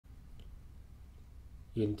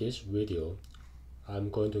In this video, I'm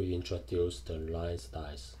going to introduce the line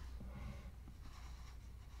styles.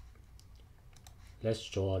 Let's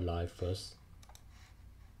draw a line first.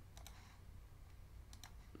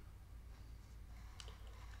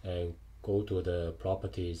 And go to the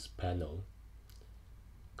Properties panel.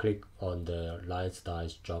 Click on the Line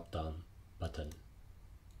Styles drop-down button.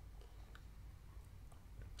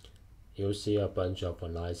 You'll see a bunch of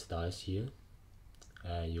line styles here,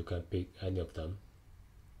 and you can pick any of them.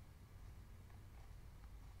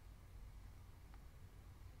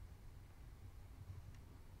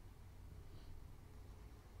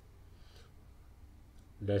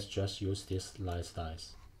 Let's just use these line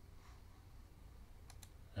styles.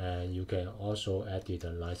 And you can also edit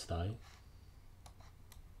a line style.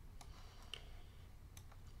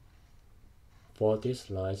 For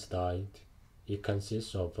this line style, it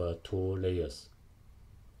consists of two layers.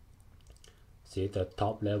 See, the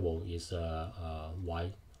top level is a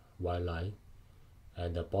white line,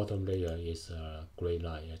 and the bottom layer is a gray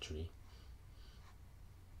line actually.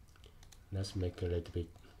 Let's make it a little bit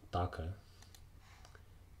darker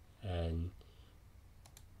and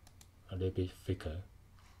a little bit thicker.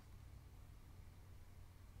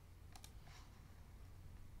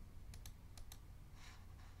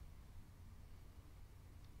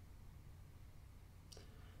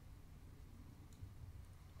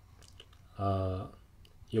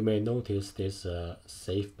 You may notice this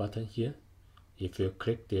save button here. If you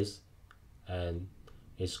click this, and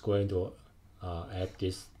it's going to add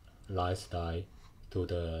this line style to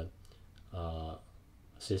the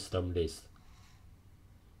system list.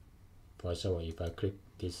 For example, if I click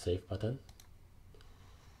this save button,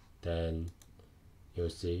 then you'll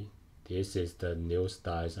see this is the new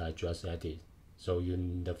styles I just added. So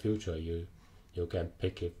in the future, you can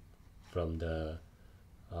pick it from the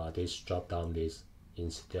this drop-down list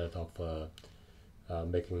instead of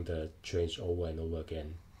making the change over and over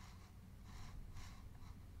again.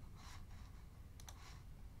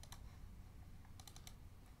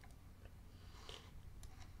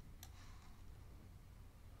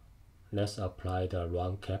 Let's apply the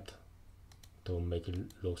round cap to make it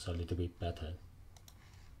look a little bit better.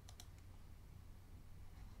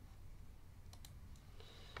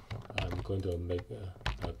 I'm going to make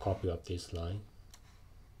a copy of this line.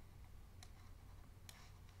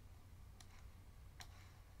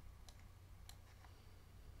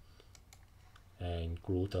 And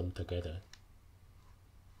glue them together.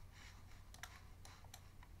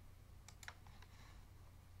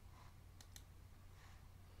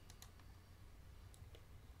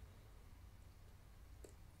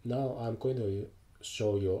 Now I'm going to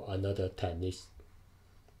show you another technique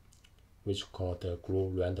which is called the glue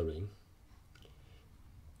rendering.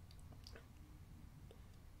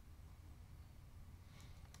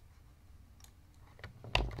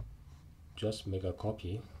 Just make a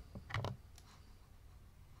copy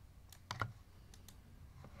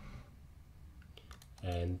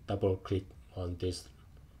and double click on this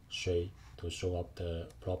shade to show up the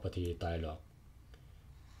property dialog.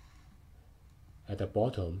 At the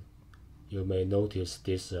bottom, you may notice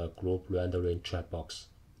this group rendering checkbox.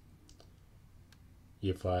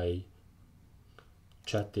 If I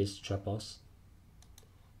check this checkbox,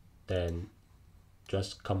 then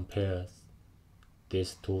just compare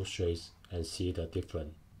these two shades and see the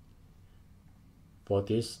difference. For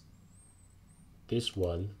this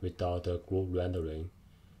one without the group rendering,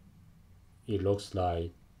 it looks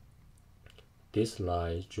like this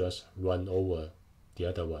line just run over the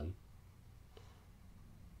other one.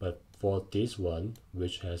 But for this one,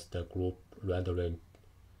 which has the group rendering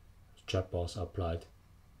checkbox applied,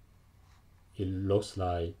 it looks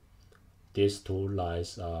like these two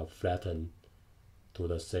lines are flattened to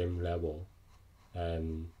the same level,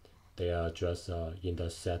 and they are just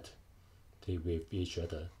intersect with each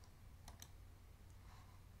other.